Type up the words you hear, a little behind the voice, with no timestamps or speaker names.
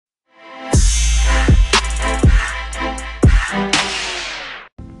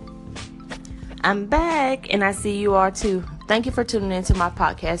I'm back, and I see you are too. Thank you for tuning into my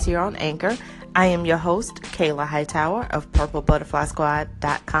podcast here on Anchor. I am your host, Kayla Hightower of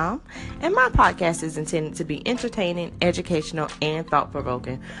PurpleButterflySquad.com, and my podcast is intended to be entertaining, educational, and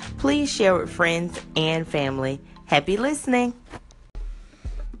thought-provoking. Please share with friends and family. Happy listening.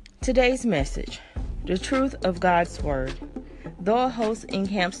 Today's message: the truth of God's Word. Though a host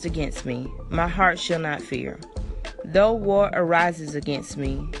encamps against me, my heart shall not fear. Though war arises against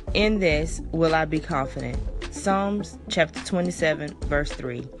me, in this will I be confident. Psalms chapter 27, verse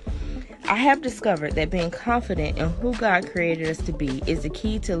 3. I have discovered that being confident in who God created us to be is the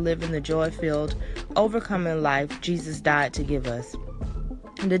key to living the joy-filled, overcoming life Jesus died to give us.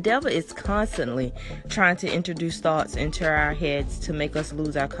 The devil is constantly trying to introduce thoughts into our heads to make us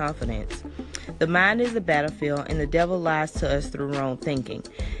lose our confidence. The mind is a battlefield, and the devil lies to us through wrong thinking.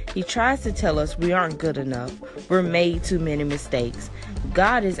 He tries to tell us we aren't good enough, we're made too many mistakes.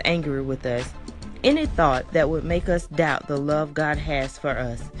 God is angry with us. Any thought that would make us doubt the love God has for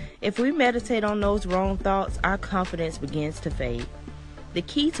us. If we meditate on those wrong thoughts, our confidence begins to fade. The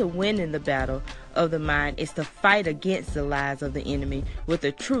key to winning the battle of the mind is to fight against the lies of the enemy with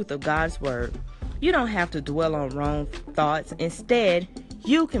the truth of God's Word. You don't have to dwell on wrong thoughts. Instead,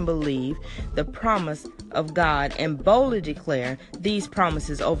 you can believe the promise of God and boldly declare these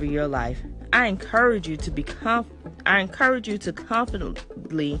promises over your life. I encourage you to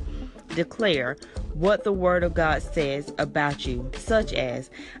confidently declare what the Word of God says about you, such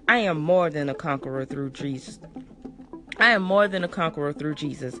as, I am more than a conqueror through Jesus. I am more than a conqueror through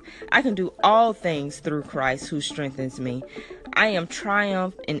Jesus. I can do all things through Christ who strengthens me. I am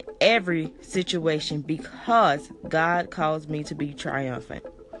triumph in every situation because God calls me to be triumphant.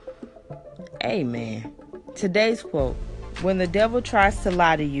 Amen. Today's quote: when the devil tries to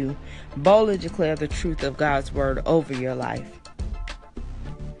lie to you, boldly declare the truth of God's Word over your life.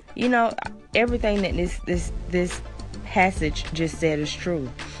 You know, everything that this passage just said is true.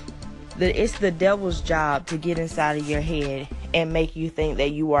 It's the devil's job to get inside of your head and make you think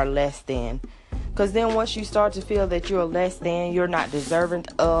that you are less than. Because then once you start to feel that you're less than, you're not deserving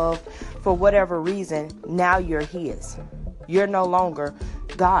of, for whatever reason, now you're his. You're no longer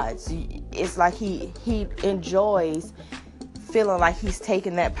God's. It's like he enjoys feeling like he's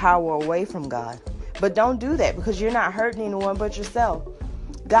taking that power away from God. But don't do that, because you're not hurting anyone but yourself.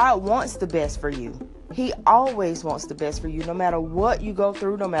 God wants the best for you. He always wants the best for you. No matter what you go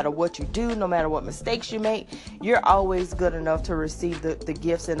through, no matter what you do, no matter what mistakes you make, you're always good enough to receive the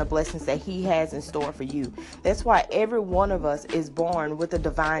gifts and the blessings that he has in store for you. That's why every one of us is born with a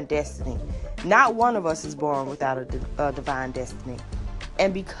divine destiny. Not one of us is born without a divine destiny.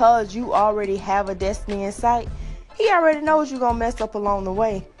 And because you already have a destiny in sight, he already knows you're going to mess up along the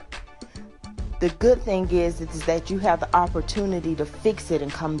way. The good thing is that you have the opportunity to fix it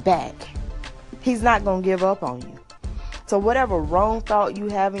and come back. He's not going to give up on you. So whatever wrong thought you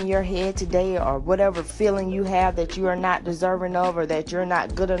have in your head today, or whatever feeling you have that you are not deserving of or that you're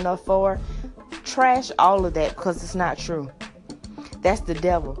not good enough for, trash all of that, because it's not true. That's the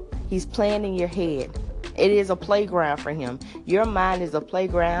devil. He's playing in your head. It is a playground for him. Your mind is a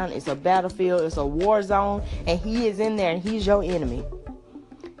playground. It's a battlefield. It's a war zone. And he is in there, and he's your enemy.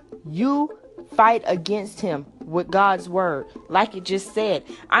 You fight against him with God's Word. Like it just said,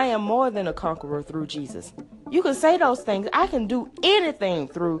 I am more than a conqueror through Jesus. You can say those things. I can do anything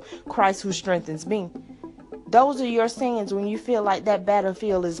through Christ who strengthens me. Those are your sayings when you feel like that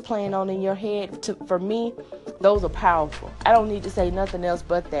battlefield is playing on in your head. For me, those are powerful. I don't need to say nothing else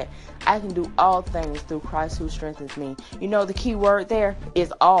but that. I can do all things through Christ who strengthens me. You know, the key word there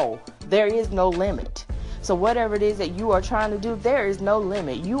is all. There is no limit. So whatever it is that you are trying to do, there is no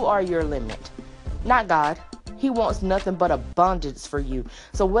limit. You are your limit, not God. He wants nothing but abundance for you.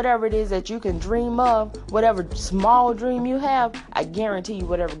 So whatever it is that you can dream of, whatever small dream you have, I guarantee you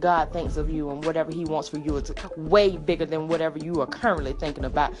whatever God thinks of you and whatever he wants for you is way bigger than whatever you are currently thinking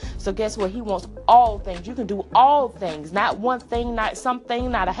about. So guess what? He wants all things. You can do all things. Not one thing, not something,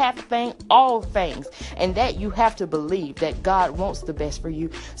 not a half a thing, all things. And that you have to believe that God wants the best for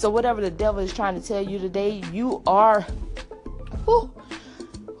you. So whatever the devil is trying to tell you today, you are...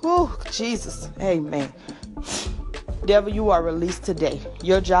 Jesus. Amen. Devil, you are released today.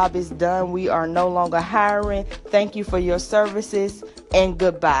 Your job is done. We are no longer hiring. Thank you for your services, and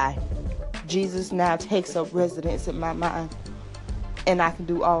goodbye. Jesus now takes up residence in my mind, and I can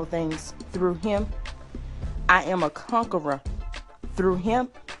do all things through him. I am a conqueror through him.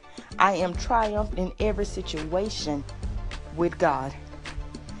 I am triumph in every situation with God.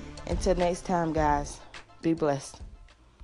 Until next time, guys, be blessed.